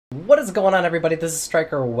is going on, everybody? This is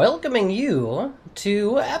Striker welcoming you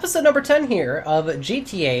to episode number 10 here of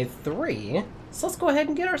GTA 3. So let's go ahead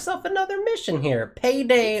and get ourselves another mission here.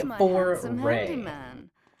 Payday for Ray. Handyman.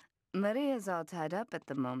 Maria's all tied up at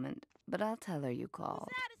the moment, but I'll tell her you called.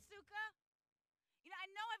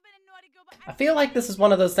 I feel like this is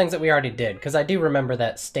one of those things that we already did, because I do remember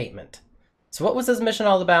that statement. So what was this mission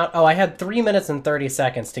all about? Oh, I had 3 minutes and 30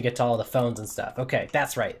 seconds to get to all the phones and stuff. Okay,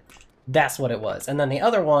 that's right. That's what it was. And then the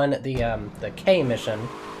other one, the K mission,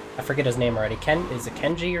 I forget his name already. Is it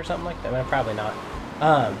Kenji or something like that? I mean, probably not.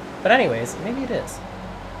 But anyways, maybe it is.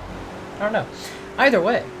 I don't know. Either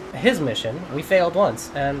way, his mission, we failed once,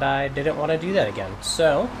 and I didn't want to do that again.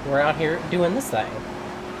 So, we're out here doing this thing.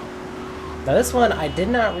 Now this one, I did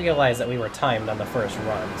not realize that we were timed on the first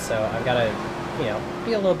run, so I've got to, you know,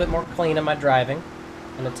 be a little bit more clean in my driving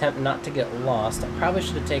and attempt not to get lost. I probably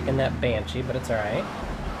should have taken that Banshee, but it's alright.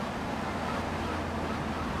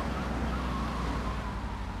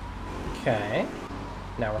 Okay,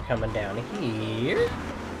 now we're coming down here,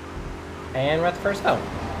 and we're at the first phone.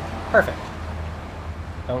 Perfect.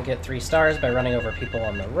 Don't get 3 stars by running over people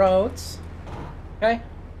on the roads. Okay.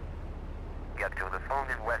 Get to the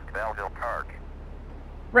phone in West Belleville Park.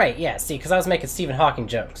 Right, yeah, see, because I was making Stephen Hawking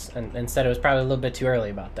jokes, and instead it was probably a little bit too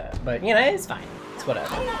early about that. But, you know, it's fine. It's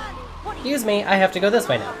whatever. Excuse me, I have to go this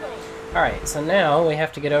way now. Alright, so now we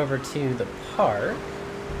have to get over to the park.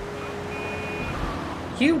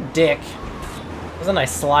 You dick. Wasn't I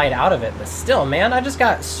slide out of it, but still, man, I just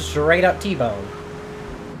got straight up T-bone.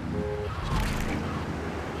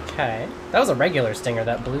 Okay. That was a regular Stinger,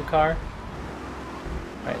 that blue car.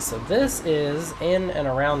 Alright, so this is in and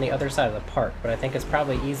around the other side of the park, but I think it's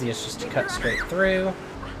probably easiest just to cut straight through.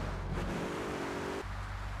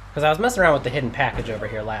 Because I was messing around with the hidden package over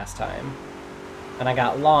here last time, and I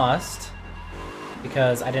got lost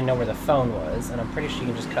because I didn't know where the phone was, and I'm pretty sure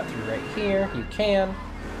you can just cut through right here. You can.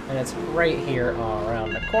 And it's right here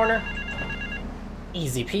around the corner.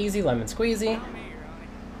 Easy peasy, lemon squeezy.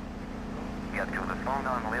 Get to the phone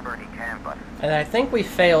on Liberty Campus. And I think we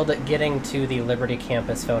failed at getting to the Liberty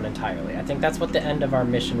Campus phone entirely. I think that's what the end of our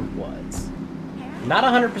mission was. Not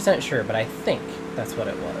 100% sure, but I think that's what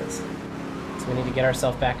it was. So we need to get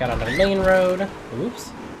ourselves back out on the main road.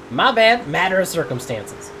 Oops. My bad. Matter of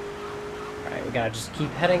circumstances. Alright, we gotta just keep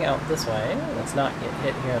heading out this way. Let's not get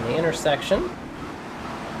hit here on the intersection.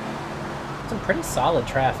 Some pretty solid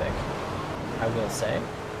traffic, I will say.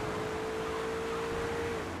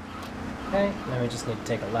 Okay, now we just need to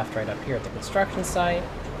take a left right up here at the construction site.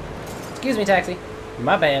 Excuse me, taxi.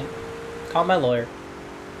 My bad. Call my lawyer.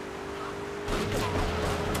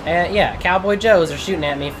 And yeah, Cowboy Joes are shooting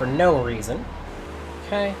at me for no reason.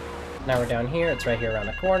 Okay, now we're down here. It's right here around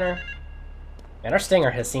the corner. And our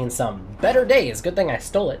Stinger has seen some better days. Good thing I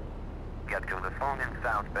stole it. Get to the phone in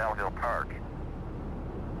South Belleville Park.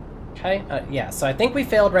 Okay, yeah, so I think we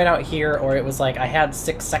failed right out here, or it was like I had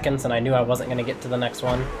 6 seconds and I knew I wasn't going to get to the next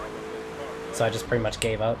one. So I just pretty much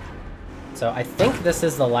gave up. So I think this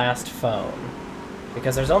is the last phone,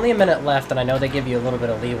 because there's only a minute left and I know they give you a little bit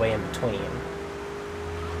of leeway in between.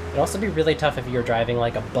 It'd also be really tough if you're driving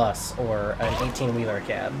like a bus or an 18-wheeler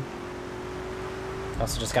cab.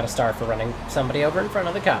 Also just got a star for running somebody over in front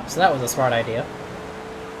of the cops, so that was a smart idea.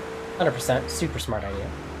 100%, super smart idea.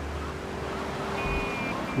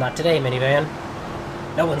 Not today, minivan.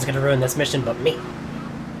 No one's gonna ruin this mission but me.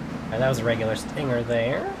 And that was a regular Stinger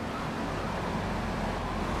there.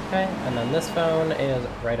 Okay, and then this phone is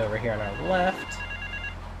right over here on our left.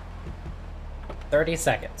 30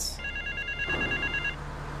 seconds. Easy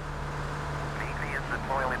is the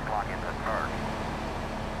toilet block in the park.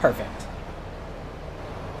 Perfect.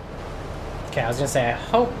 Okay, I was gonna say, I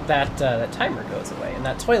hope that that timer goes away, and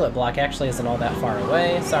that toilet block actually isn't all that far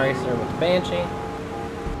away. Sorry, sir, with the Banshee.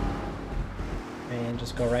 And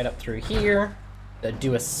just go right up through here.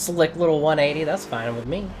 Do a slick little 180, that's fine with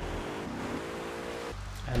me.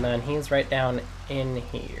 And then he's right down in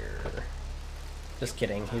here. Just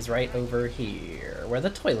kidding, he's right over here, where the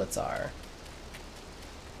toilets are.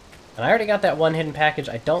 And I already got that one hidden package.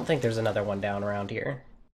 I don't think there's another one down around here.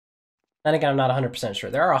 Then again, I'm not 100% sure.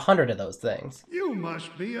 There are 100 of those things. You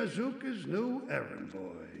must be Azuka's new errand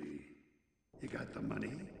boy. You got the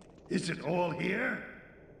money? Is it all here?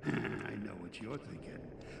 I know what you're thinking.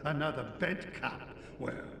 Another bent cop.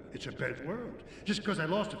 Well, it's a bent world. Just because I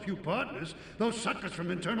lost a few partners, those suckers from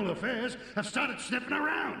Internal Affairs have started sniffing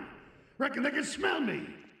around. Reckon they can smell me.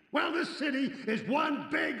 Well, this city is one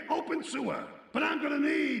big open sewer. But I'm gonna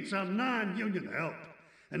need some non-union help.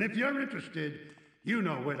 And if you're interested, you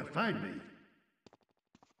know where to find me.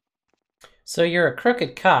 So you're a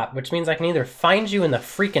crooked cop, which means I can either find you in the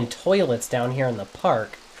freaking toilets down here in the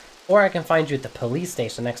park, or I can find you at the police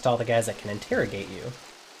station next to all the guys that can interrogate you.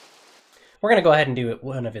 We're gonna go ahead and do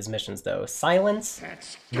one of his missions, though. Silence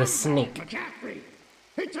the sneak. McCaffrey!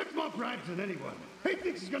 He took more bribes than anyone. He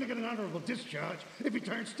thinks he's gonna get an honorable discharge if he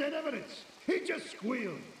turns state evidence. He just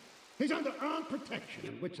squealed. He's under armed protection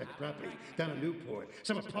in Witch's property down in Newport.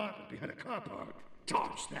 Some apartment behind a car park.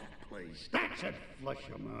 Torch that place. That's it. Flush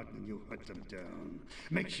him out when you hunt him down.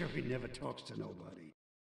 Make sure he never talks to nobody.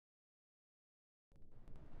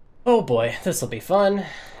 Oh boy, this'll be fun.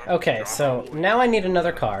 Okay, so now I need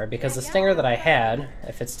another car, because the Stinger that I had,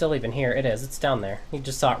 if it's still even here, it is, it's down there. You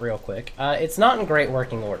just saw it real quick. It's not in great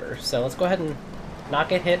working order, so let's go ahead and not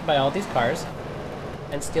get hit by all these cars,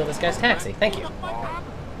 and steal this guy's taxi. Thank you.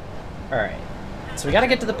 Alright, so we gotta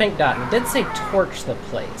get to the pink dot, and it did say torch the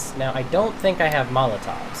place. Now, I don't think I have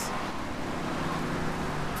Molotovs.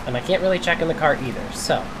 And I can't really check in the car either,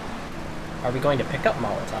 so are we going to pick up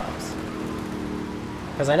Molotovs?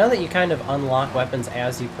 Because I know that you kind of unlock weapons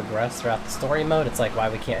as you progress throughout the story mode. It's like why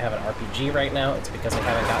we can't have an RPG right now. It's because we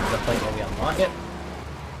haven't gotten to the point where we unlock it.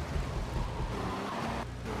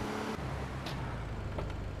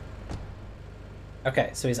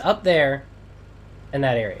 Okay, so he's up there in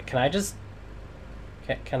that area. Can I just...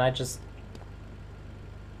 Can I just...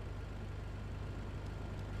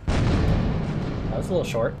 That was a little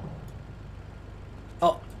short.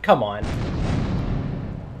 Oh, come on.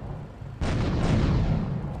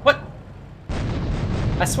 What?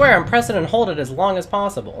 I swear I'm pressing and hold it as long as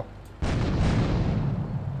possible.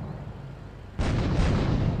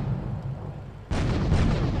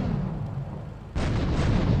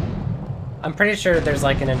 I'm pretty sure there's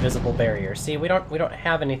like an invisible barrier. See, we don't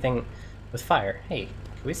have anything with fire. Hey,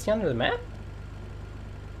 can we see under the map?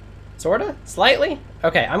 Sorta? Slightly?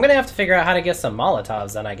 Okay, I'm gonna have to figure out how to get some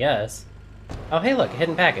Molotovs then, I guess. Oh, hey look, a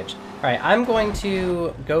hidden package. Alright, I'm going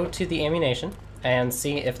to go to the ammunition and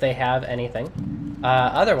see if they have anything.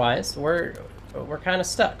 Otherwise, we're kind of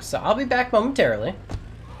stuck. So I'll be back momentarily,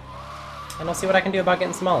 and I'll see what I can do about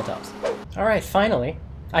getting some Molotovs. Alright, finally.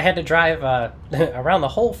 I had to drive around the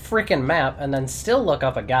whole freaking map and then still look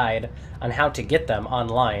up a guide on how to get them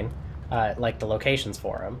online, like the locations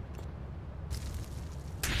for them.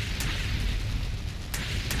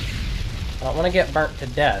 I don't want to get burnt to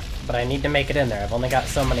death, but I need to make it in there. I've only got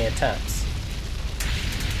so many attempts.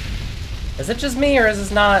 Is it just me, or is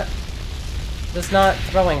this not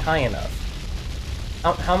throwing high enough?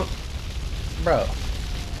 Bro.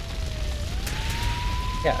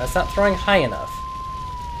 Yeah, it's not throwing high enough.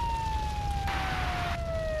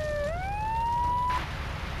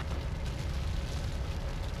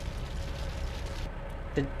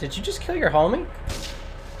 Did you just kill your homie?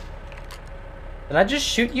 Did I just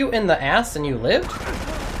shoot you in the ass and you lived?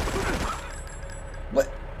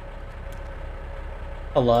 What?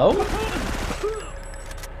 Hello?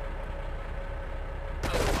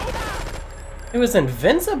 It was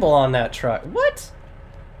invincible on that truck. What?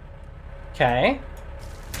 Okay.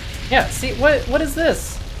 Yeah, see, what is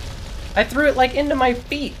this? I threw it like into my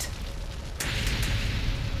feet.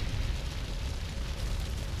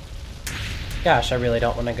 Gosh, I really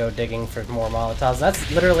don't want to go digging for more Molotovs.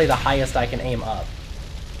 That's literally the highest I can aim up.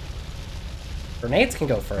 Grenades can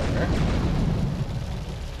go further.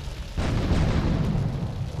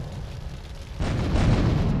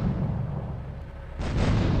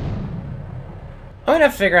 I'm gonna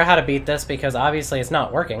have to figure out how to beat this because obviously it's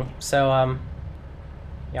not working. So,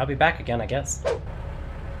 yeah, I'll be back again, I guess.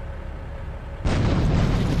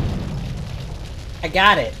 I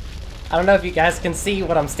got it! I don't know if you guys can see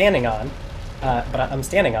what I'm standing on. But I'm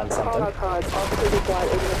standing on something.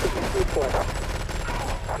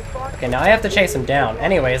 Okay, now I have to chase him down.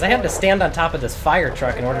 Anyways, I had to stand on top of this fire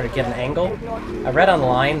truck in order to get an angle. I read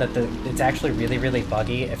online that it's actually really, really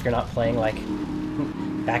buggy if you're not playing, like,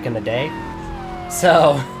 back in the day.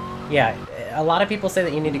 So, yeah, a lot of people say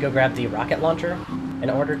that you need to go grab the rocket launcher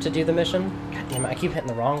in order to do the mission. God damn it, I keep hitting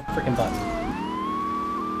the wrong freaking button.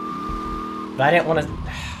 But I didn't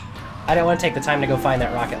want to take the time to go find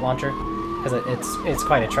that rocket launcher. Because it's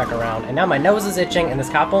quite a trek around. And now my nose is itching, and this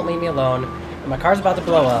cop won't leave me alone, and my car's about to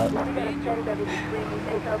blow up. I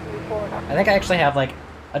think I actually have, like,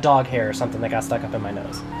 a dog hair or something that got stuck up in my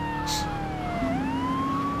nose.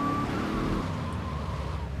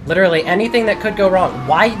 Literally anything that could go wrong.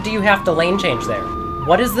 Why do you have to lane change there?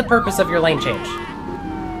 What is the purpose of your lane change?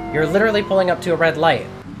 You're literally pulling up to a red light.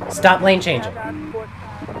 Stop lane changing. And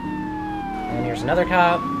here's another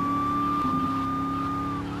cop.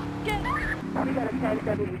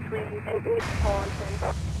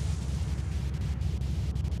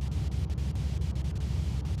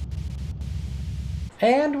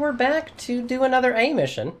 And we're back to do another A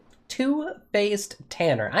mission. Two-faced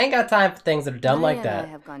Tanner. I ain't got time for things that are dumb like Maria and I that.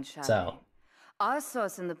 have gone shopping. So, Our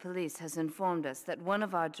source in the police has informed us that one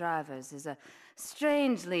of our drivers is a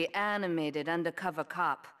strangely animated undercover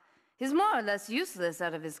cop. He's more or less useless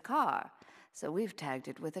out of his car, so we've tagged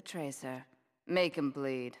it with a tracer. Make him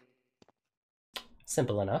bleed.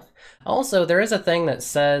 simple enough. Also, there is a thing that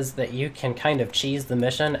says that you can kind of cheese the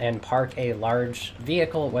mission and park a large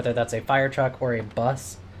vehicle, whether that's a fire truck or a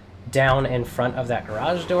bus, down in front of that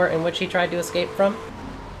garage door in which he tried to escape from.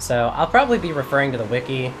 So I'll probably be referring to the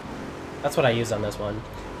wiki. That's what I used on this one.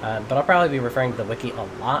 But I'll probably be referring to the wiki a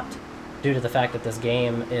lot due to the fact that this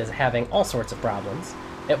game is having all sorts of problems.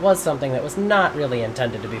 It was something that was not really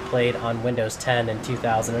intended to be played on Windows 10 in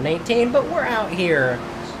 2018, but we're out here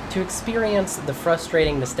to experience the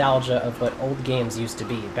frustrating nostalgia of what old games used to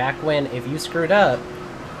be. Back when, if you screwed up,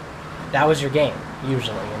 that was your game,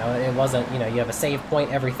 usually. You know, it wasn't, you know, you have a save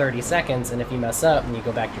point every 30 seconds, and if you mess up and you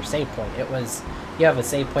go back to your save point, it was, you have a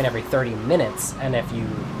save point every 30 minutes, and if you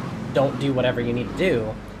don't do whatever you need to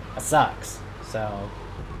do, it sucks. So,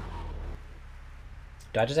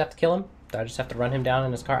 do I just have to kill him? Do I just have to run him down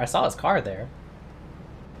in his car? I saw his car there.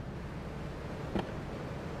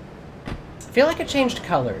 I feel like it changed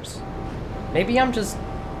colors. Maybe I'm just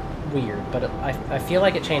weird, but I feel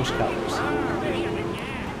like it changed colors.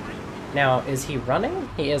 Now, is he running?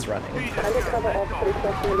 He is running.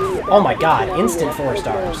 Oh my god, instant 4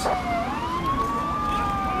 stars.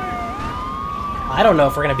 I don't know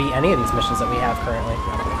if we're going to beat any of these missions that we have currently.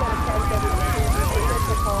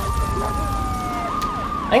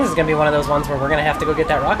 I think this is going to be one of those ones where we're going to have to go get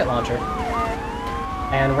that rocket launcher.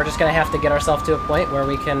 And we're just going to have to get ourselves to a point where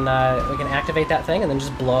we can activate that thing and then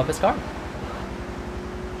just blow up his car.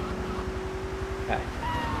 Okay.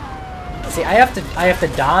 See, I have to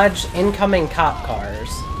dodge incoming cop cars.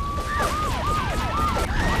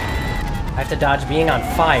 I have to dodge being on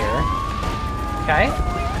fire. Okay.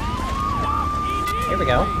 Here we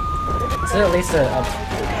go. This is at least a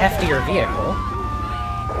heftier vehicle.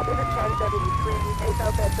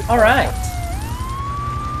 Alright.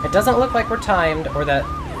 It doesn't look like we're timed, or that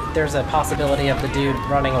there's a possibility of the dude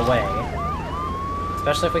running away.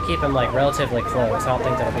 Especially if we keep him, like, relatively close. I don't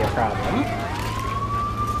think that'll be a problem.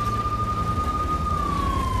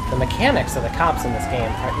 The mechanics of the cops in this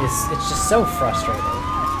game it's just so frustrating.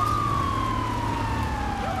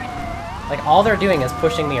 Like, all they're doing is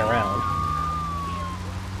pushing me around.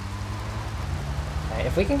 Okay,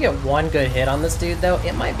 if we can get one good hit on this dude, though,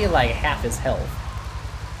 it might be like half his health.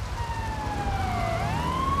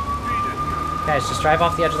 Guys, just drive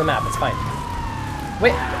off the edge of the map, it's fine.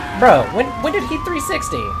 Wait, bro, when did he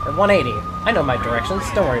 360? Or 180? I know my directions,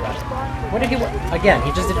 don't worry about it. When did he... Again,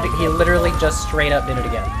 he just did it, he literally just straight up did it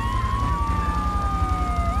again.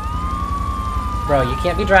 Bro, you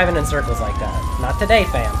can't be driving in circles like that. Not today,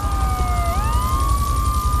 fam.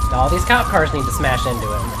 All these cop cars need to smash into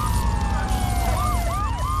him.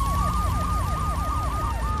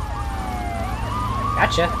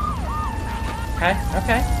 Gotcha. Okay,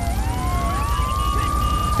 okay.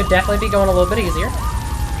 Could definitely be going a little bit easier.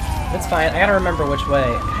 It's fine. I gotta remember which way.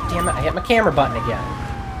 God damn it, I hit my camera button again.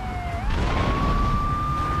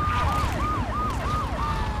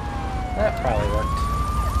 That probably worked.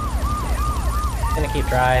 Gonna keep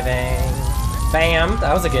driving. Bam!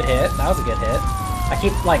 That was a good hit. That was a good hit. I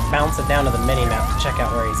keep, like, bouncing down to the mini-map to check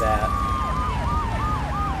out where he's at.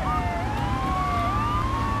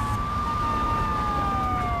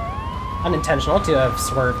 Unintentional to have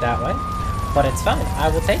swerved that way. But it's fine. I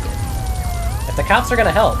will take it. If the cops are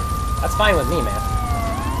gonna help, that's fine with me, man.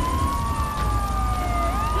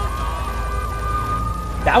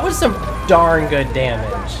 That was some darn good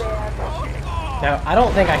damage. Now, I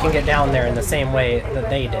don't think I can get down there in the same way that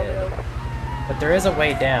they did. But there is a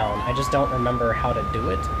way down. I just don't remember how to do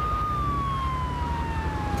it.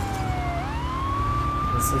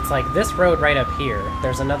 It's like this road right up here.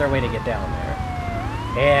 There's another way to get down there.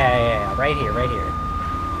 Yeah, right here, right here.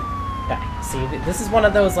 Okay, see, this is one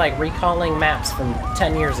of those, like, recalling maps from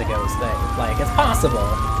 10 years ago's thing. Like, it's possible.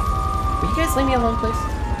 Will you guys leave me alone, please?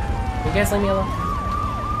 Will you guys leave me alone?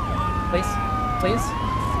 Please? Please?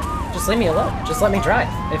 Just leave me alone. Just let me drive.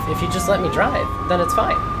 If you just let me drive, then it's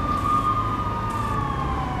fine.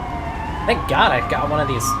 Thank God I got one of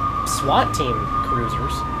these SWAT team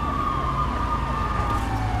cruisers.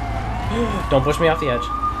 Don't push me off the edge.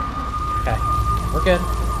 Okay, we're good.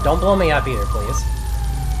 Don't blow me up either, please.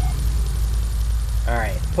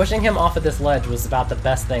 Alright, pushing him off of this ledge was about the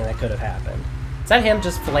best thing that could have happened. Is that him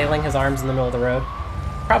just flailing his arms in the middle of the road?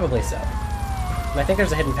 Probably so. And I think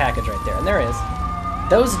there's a hidden package right there, and there is.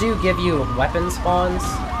 Those do give you weapon spawns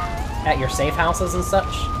at your safe houses and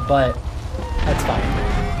such, but that's fine.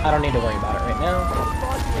 I don't need to worry about it right now.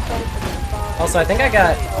 Also, I think I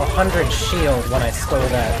got 100 shield when I stole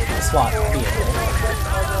that SWAT vehicle.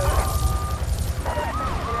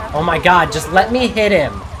 Oh my god, just let me hit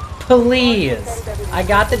him! Please! I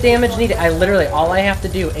got the damage needed. I literally, all I have to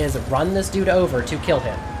do is run this dude over to kill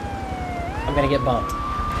him. I'm gonna get bumped.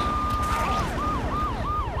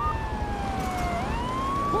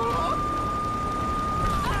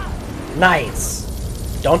 Nice!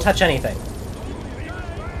 Don't touch anything.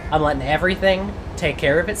 I'm letting everything take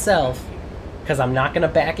care of itself, because I'm not gonna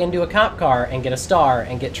back into a cop car and get a star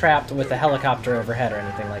and get trapped with a helicopter overhead or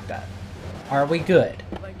anything like that. Are we good?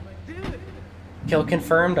 Kill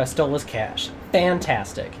confirmed, I stole his cash.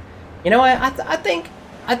 Fantastic. You know what, I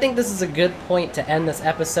think this is a good point to end this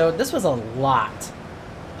episode. This was a lot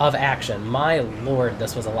of action. My lord,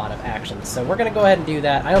 this was a lot of action. So we're gonna go ahead and do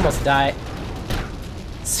that. I almost died.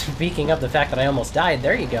 Speaking of the fact that I almost died,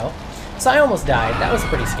 there you go. So I almost died. That was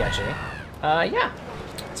pretty sketchy. Yeah.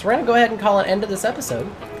 So we're gonna go ahead and call an end to this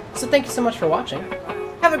episode. So thank you so much for watching.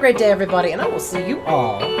 Have a great day, everybody, and I will see you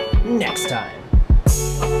all next time.